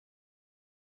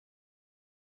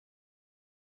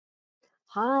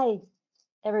Hi,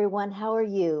 everyone. How are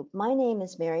you? My name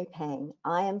is Mary Peng.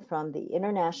 I am from the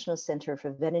International Center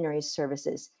for Veterinary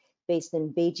Services based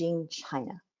in Beijing,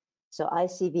 China. So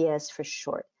ICVS for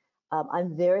short.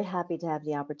 I'm very happy to have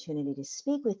the opportunity to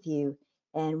speak with you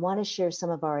and want to share some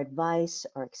of our advice,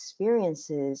 our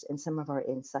experiences, and some of our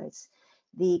insights.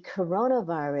 The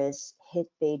coronavirus hit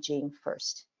Beijing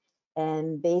first.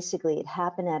 And basically, it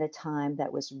happened at a time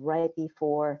that was right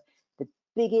before the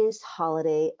biggest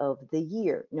holiday of the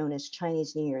year, known as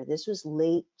Chinese New Year. This was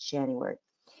late January.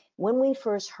 When we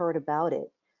first heard about it,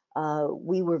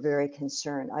 we were very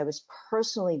concerned. I was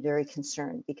personally very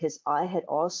concerned because I had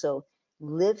also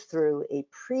lived through a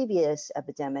previous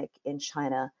epidemic in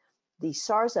China, the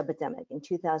SARS epidemic in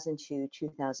 2002,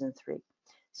 2003.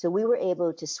 So we were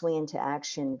able to swing into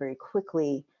action very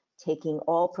quickly, taking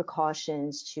all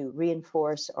precautions to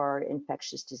reinforce our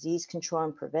infectious disease control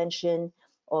and prevention,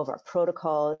 all of our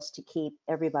protocols to keep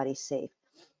everybody safe.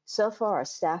 So far, our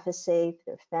staff is safe,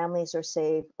 their families are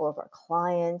safe, all of our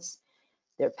clients,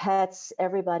 their pets,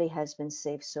 everybody has been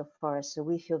safe so far. So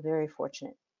we feel very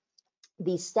fortunate.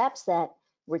 These steps that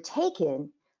were taken,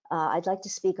 I'd like to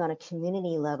speak on a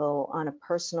community level, on a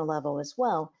personal level as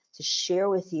well, to share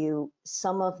with you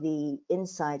some of the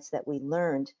insights that we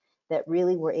learned that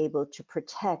really were able to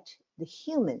protect the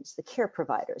humans, the care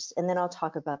providers, and then I'll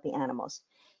talk about the animals.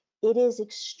 It is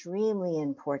extremely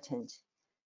important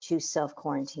to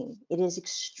self-quarantine. It is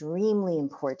extremely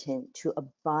important to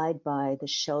abide by the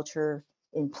shelter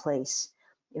in place,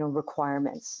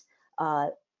 requirements.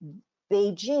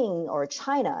 Beijing or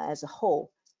China as a whole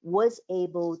was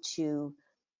able to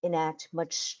enact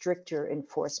much stricter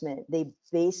enforcement. They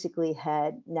basically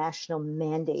had national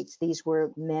mandates. These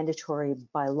were mandatory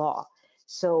by law.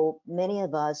 So many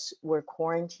of us were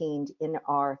quarantined in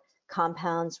our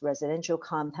compounds, residential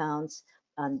compounds.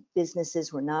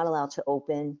 Businesses were not allowed to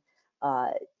open.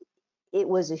 It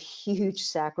was a huge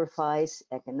sacrifice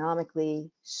economically,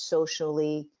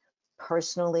 socially,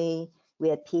 personally. We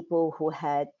had people who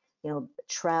had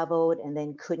traveled and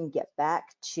then couldn't get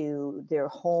back to their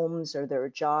homes or their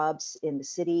jobs in the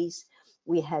cities.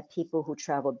 We had people who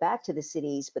traveled back to the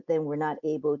cities, but then were not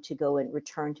able to go and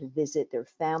return to visit their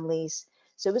families.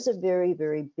 So it was a very,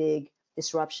 very big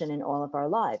disruption in all of our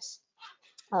lives.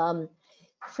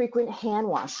 Frequent hand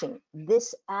washing.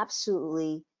 This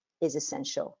absolutely is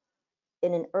essential.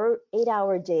 In an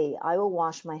 8-hour day, I will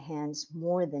wash my hands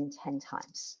more than 10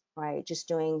 times, right? Just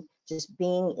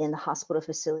being in the hospital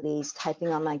facilities, typing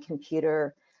on my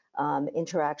computer,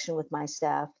 interaction with my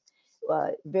staff.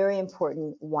 Very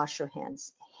important, wash your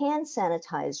hands. Hand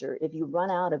sanitizer, if you run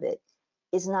out of it,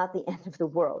 is not the end of the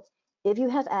world. If you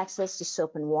have access to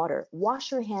soap and water,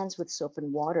 wash your hands with soap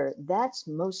and water. That's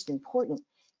most important.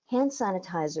 Hand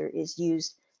sanitizer is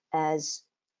used as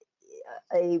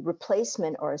a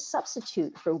replacement or a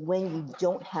substitute for when you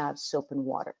don't have soap and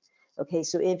water. Okay,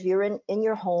 so if you're in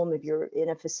your home, if you're in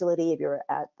a facility, if you're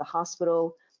at the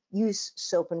hospital, use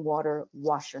soap and water,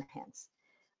 wash your hands.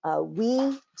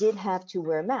 We did have to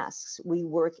wear masks. We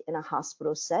work in a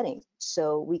hospital setting,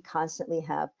 so we constantly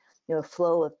have a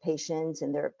flow of patients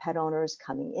and their pet owners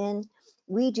coming in.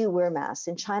 We do wear masks.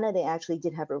 In China, they actually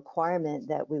did have a requirement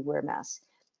that we wear masks.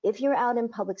 If you're out in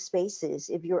public spaces,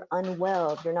 if you're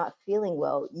unwell, if you're not feeling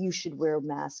well, you should wear a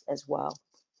mask as well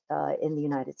in the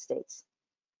United States.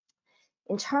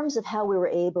 In terms of how we were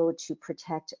able to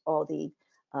protect all the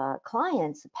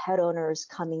clients, the pet owners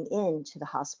coming into the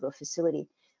hospital facility,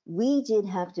 we did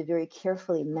have to very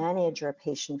carefully manage our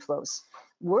patient flows,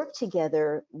 work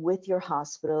together with your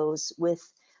hospitals,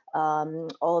 with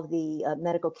all of the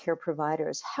medical care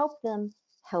providers, help them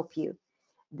help you.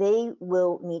 They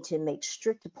will need to make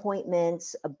strict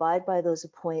appointments, abide by those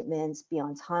appointments, be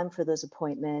on time for those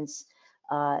appointments,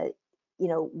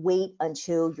 wait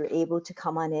until you're able to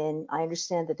come on in. I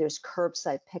understand that there's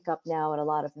curbside pickup now at a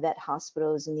lot of vet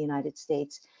hospitals in the United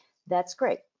States. That's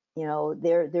great.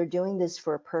 They're doing this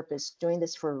for a purpose, doing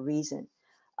this for a reason.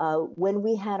 When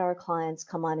we had our clients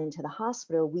come on into the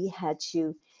hospital, we had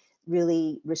to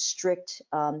really restrict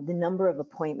the number of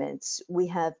appointments. We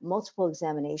have multiple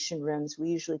examination rooms. We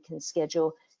usually can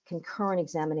schedule concurrent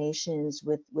examinations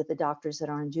with the doctors that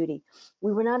are on duty.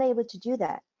 We were not able to do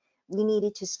that. We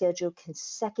needed to schedule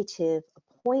consecutive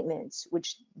appointments,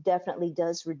 which definitely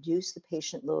does reduce the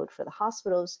patient load for the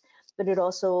hospitals, but it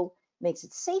also makes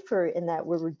it safer in that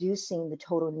we're reducing the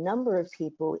total number of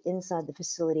people inside the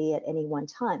facility at any one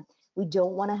time. We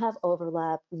don't want to have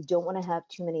overlap. We don't want to have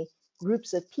too many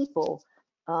groups of people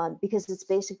because it's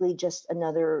basically just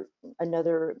another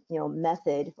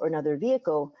method or another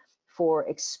vehicle for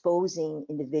exposing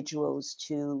individuals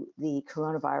to the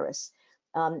coronavirus.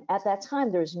 At that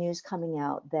time, there was news coming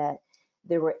out that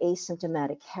there were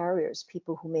asymptomatic carriers,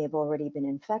 people who may have already been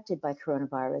infected by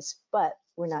coronavirus, but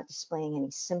were not displaying any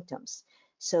symptoms.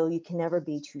 So you can never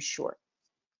be too sure.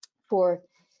 For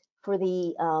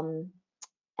the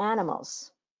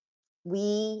animals,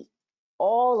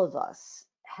 all of us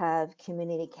have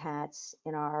community cats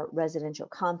in our residential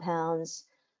compounds,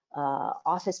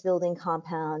 office building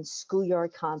compounds,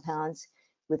 schoolyard compounds,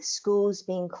 with schools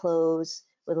being closed,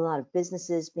 with a lot of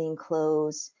businesses being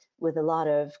closed, with a lot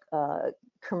of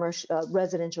commercial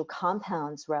residential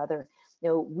compounds rather.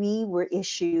 We were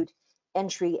issued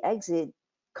entry-exit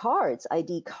cards,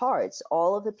 ID cards.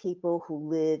 All of the people who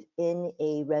live in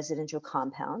a residential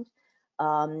compound,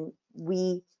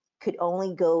 we could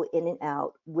only go in and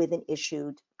out with an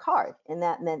issued card. And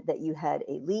that meant that you had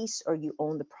a lease or you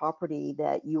owned the property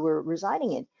that you were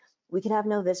residing in. We could have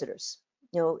no visitors.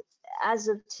 As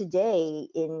of today,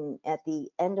 at the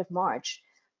end of March,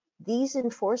 these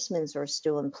enforcements are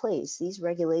still in place. These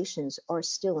regulations are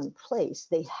still in place.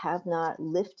 They have not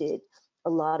lifted a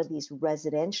lot of these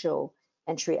residential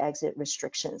entry-exit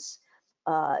restrictions.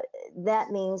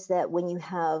 That means that when you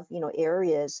have,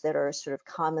 areas that are sort of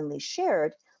commonly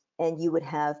shared, and you would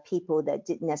have people that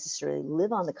didn't necessarily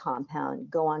live on the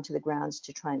compound go onto the grounds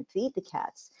to try and feed the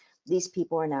cats, these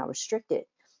people are now restricted.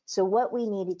 So what we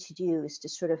needed to do is to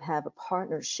sort of have a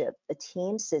partnership, a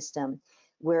team system,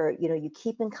 where you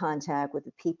keep in contact with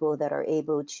the people that are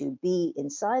able to be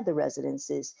inside the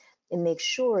residences and make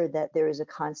sure that there is a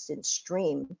constant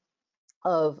stream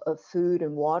of food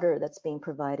and water that's being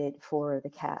provided for the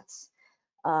cats.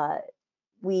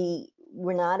 We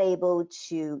were not able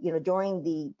to, during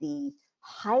the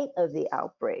height of the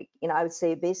outbreak, I would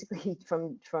say basically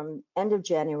from end of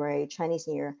January, Chinese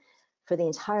New Year, for the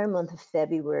entire month of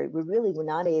February, we really were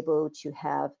not able to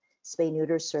have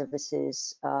spay-neuter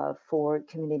services for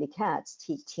community cats,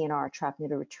 TNR, trap,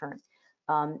 neuter, return.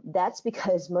 That's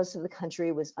because most of the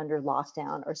country was under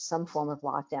lockdown or some form of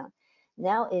lockdown.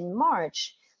 Now in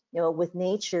March, with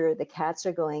nature, the cats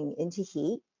are going into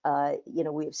heat.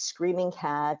 We have screaming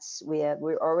cats.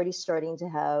 We're already starting to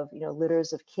have,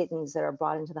 litters of kittens that are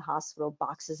brought into the hospital.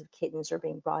 Boxes of kittens are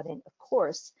being brought in, of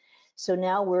course. So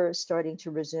now we're starting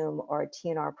to resume our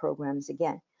TNR programs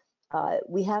again.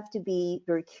 We have to be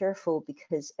very careful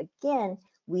because, again,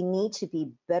 we need to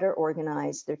be better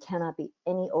organized. There cannot be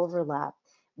any overlap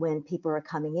when people are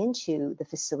coming into the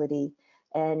facility,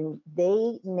 and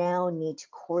they now need to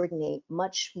coordinate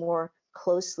much more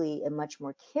closely and much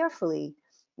more carefully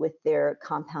with their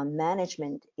compound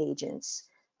management agents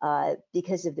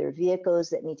because of their vehicles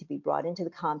that need to be brought into the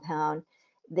compound.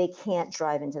 They can't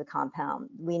drive into the compound.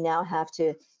 We now have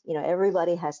to,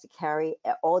 everybody has to carry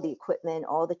all the equipment,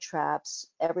 all the traps,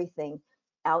 everything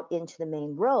out into the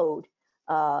main road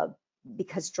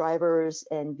because drivers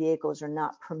and vehicles are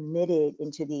not permitted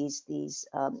into these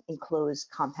enclosed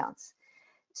compounds.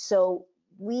 So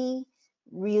we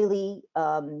really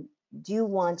do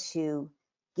want to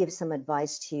give some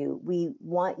advice to you. We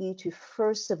want you to,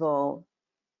 first of all,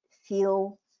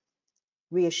 feel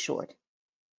reassured.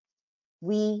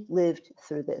 We lived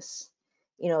through this.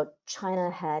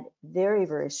 China had very,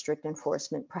 very strict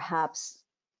enforcement, perhaps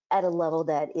at a level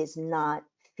that is not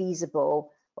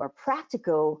feasible or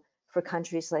practical for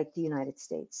countries like the United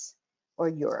States or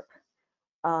Europe.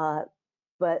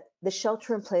 But the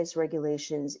shelter-in-place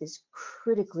regulations is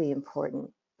critically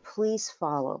important. Please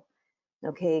follow.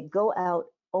 Okay, go out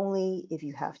only if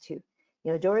you have to.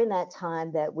 During that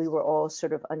time that we were all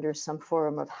sort of under some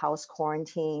form of house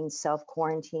quarantine,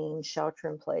 self-quarantine,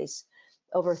 shelter-in-place,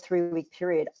 over a 3-week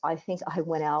period, I think I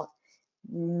went out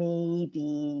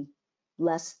maybe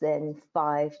less than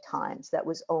 5 times. That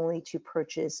was only to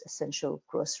purchase essential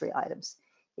grocery items.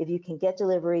 If you can get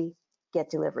delivery,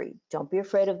 get delivery. Don't be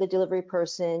afraid of the delivery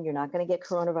person. You're not going to get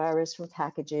coronavirus from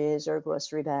packages or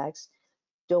grocery bags.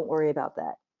 Don't worry about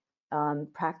that.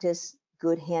 Practice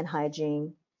good hand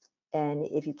hygiene. And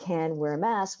if you can, wear a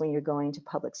mask when you're going to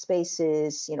public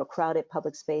spaces, crowded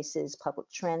public spaces, public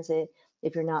transit.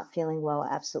 If you're not feeling well,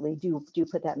 absolutely do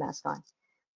put that mask on.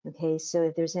 Okay, so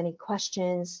if there's any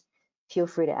questions, feel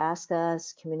free to ask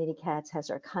us. Community Cats has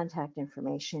our contact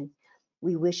information.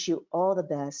 We wish you all the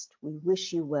best. We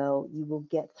wish you well. You will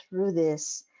get through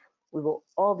this. We will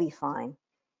all be fine.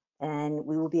 And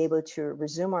we will be able to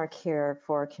resume our care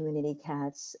for our community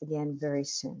cats again very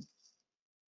soon.